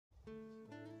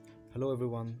Hello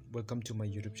everyone, welcome to my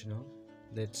YouTube channel.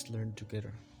 Let's learn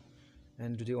together.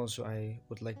 And today also I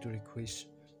would like to request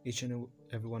each and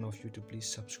every one of you to please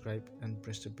subscribe and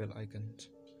press the bell icon.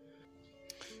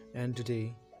 And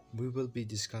today we will be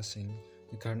discussing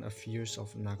the current affairs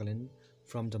of Nagaland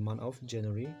from the month of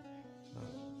January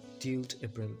till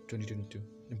April 2022.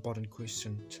 Important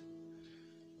questions.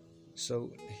 So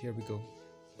here we go.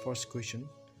 First question.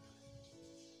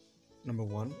 Number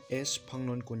 1. S.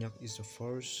 Phangnon Konyak is the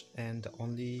first and the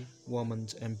only woman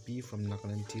MP from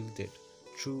Nagaland till date.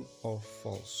 True or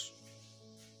false?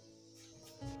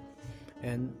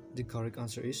 And the correct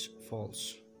answer is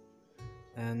false.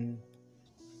 And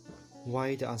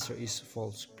why the answer is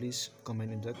false? Please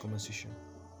comment in the comment section.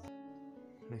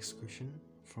 Next question.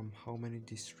 From how many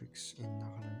districts in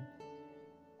Nagaland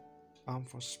Armed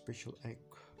Forces Special Act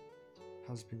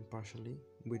has been partially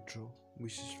withdrawn,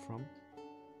 which is from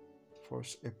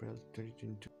 1st April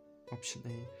 2022. Option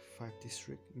A 5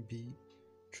 district, B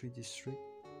 3 district,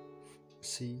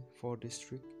 C 4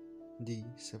 district, D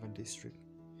 7 district.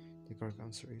 The correct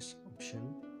answer is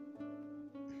option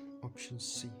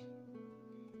C.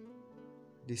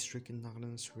 District in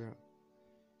Nagaland where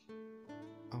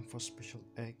Armed Forces Special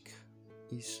Act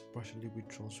is partially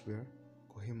withdrawn were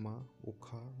Kohima,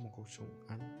 Wokha, Mokokchung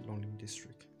and Longling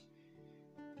district.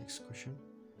 Next question.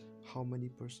 How many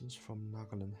persons from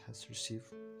Nagaland has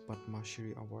received Padma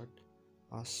Shri Award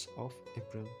as of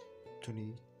April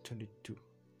 2022?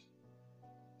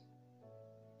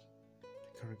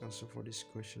 The correct answer for this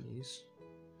question is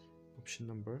option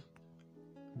number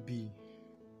B.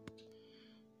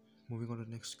 Moving on to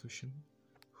the next question.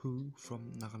 Who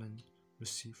from Nagaland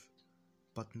received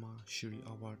Padma Shri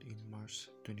Award in March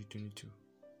 2022?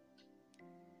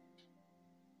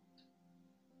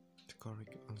 The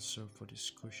correct answer for this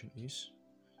question is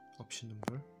option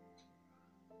number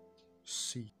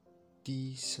C.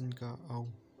 T. Sanka Au.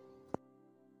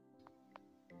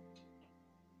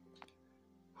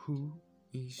 Who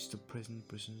is the present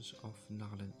president of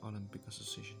Nagaland Olympic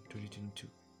Association 2022?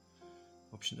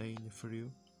 Option A.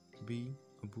 Neferu, B.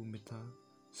 Abu Meta,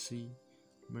 C.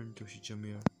 Merntoshi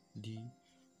Jamir, D.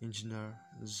 Engineer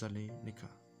Zale Nika.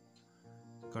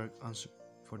 Correct answer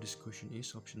for this question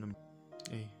is option number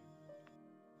A.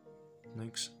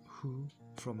 Next, who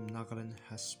from Nagaland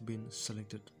has been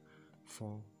selected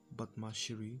for Padma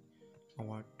Shri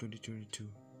Award 2022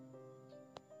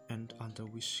 and under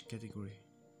which category?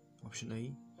 Option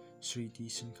A. Sri T.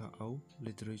 Sanka Au,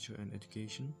 Literature and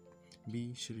Education,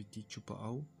 B. Sri T. Chupa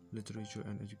Au, Literature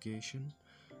and Education,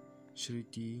 Sri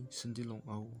T. Sendilong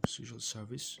Au, Social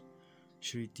Service,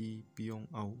 Sri T. Piong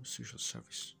Au, Social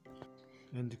Service.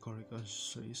 And the correct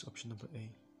answer is option number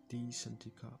A. T.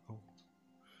 Santika Au.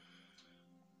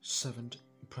 7th,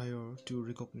 prior to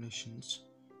recognitions,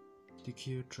 the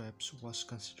Kir tribes was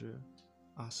considered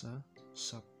as a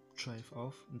sub-tribe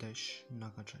of Dash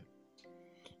Naga tribe.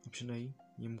 Option A.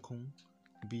 Yimkong,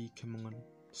 B. Kemongan,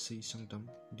 C. Sangdam,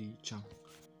 D. Chang.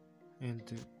 And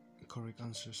the correct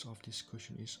answers of this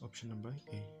question is option number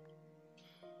A.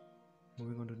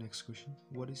 Moving on to the next question.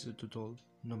 What is the total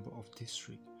number of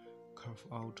districts carved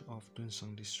out of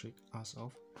Tunsang district as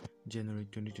of January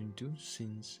 2022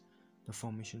 since the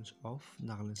formation of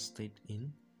Nagaland state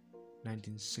in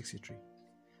 1963?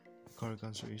 The correct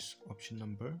answer is option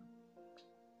number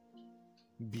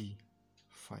B.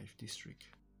 5 district.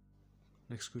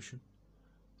 Next question.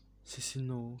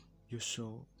 Sisino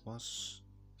Yosho was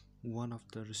one of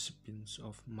the recipients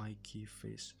of My Key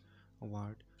Face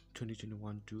Award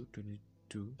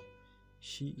 2021-22.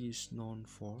 She is known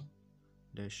for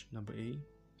dash number A.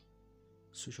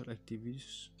 Social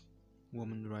activities,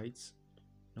 women's rights,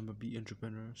 number B.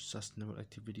 Entrepreneur, sustainable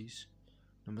activities,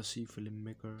 number C.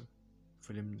 Filmmaker,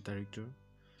 film director,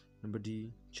 number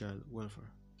D. Child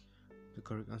welfare. The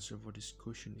correct answer for this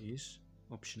question is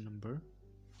option number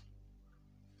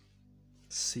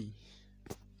C.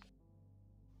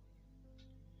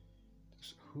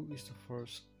 So who is the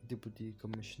first deputy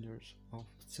commissioner of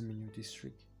Seminyu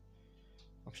district?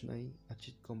 Option A.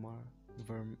 Ajit Kumar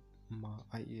Verma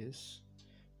IAS,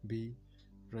 B.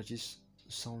 Rajesh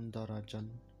Soundarajan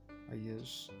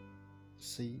IAS,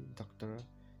 C. Dr.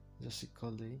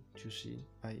 Jasikale Joshi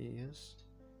IAS,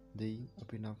 D.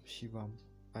 Abhinav Shivam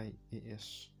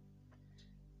IAS.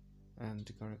 And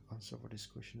the correct answer for this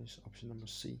question is option number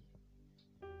C.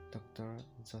 Dr.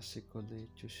 Jasikale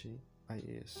Joshi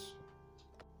IAS.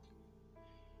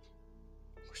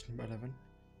 Question number 11.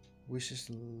 Which is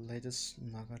the latest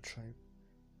Naga tribe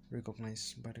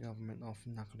recognized by the government of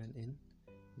Nagaland in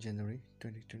January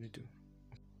 2022?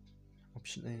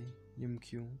 Option A.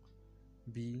 Yimkyung,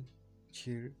 B.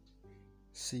 Khir,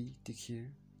 C. Tikhir,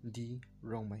 D.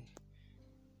 Rongmei.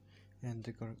 And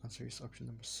the correct answer is option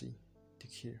number C.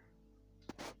 Tick here.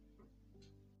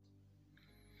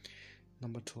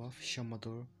 Number 12.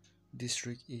 Shamador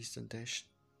district is the dash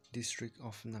district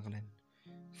of Nagaland.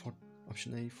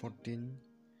 Option A 14,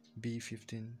 B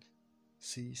 15,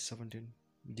 C 17,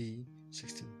 D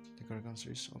 16. The correct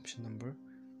answer is option number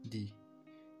D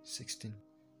 16.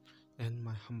 And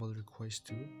my humble request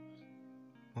to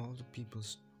all the people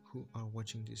who are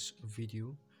watching this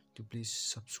video to please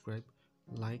subscribe,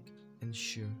 like and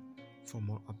share for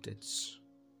more updates.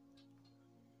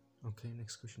 Okay,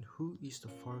 next question. Who is the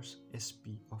first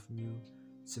SP of New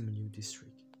Simeonu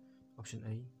district? Option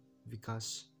A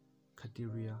Vikas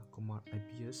Khatiria Kumar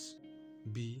IPS,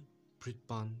 B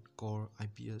Pritpan Kaur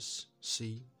IPS,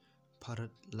 C Bharat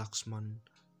Laxman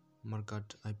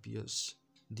Margat IPS,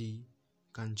 D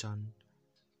Kanchan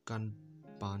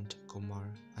Kanpant Kumar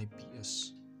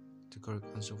IPS. The correct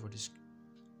answer for this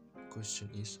question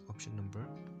is option number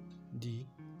D.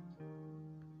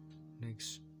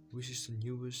 Next, which is the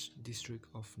newest district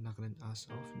of Nagaland as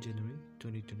of January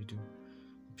 2022?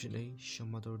 Option A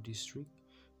Shamador district,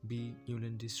 B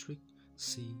Newland district,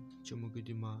 C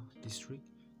Chamukidima district,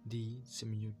 D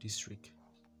Simeonu district.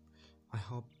 I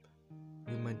hope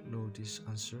you might know this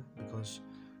answer because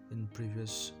in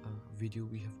previous video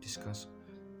we have discussed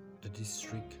the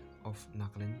district of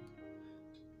Nagaland,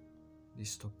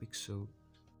 this topic, so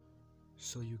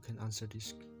you can answer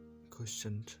this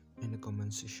question in the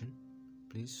comment section,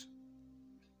 please.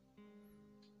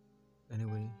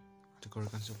 Anyway, the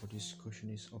correct answer for this question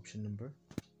is option number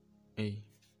A,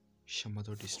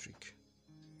 Shamador district.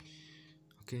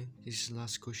 Okay, this is the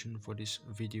last question for this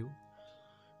video.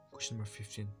 Question number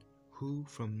 15. Who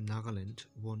from Nagaland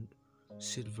won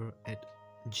silver at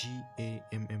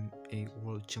GAMMA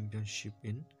World Championship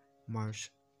in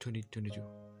March 2022?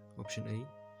 Option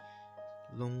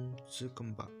A Long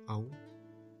Zikamba Au,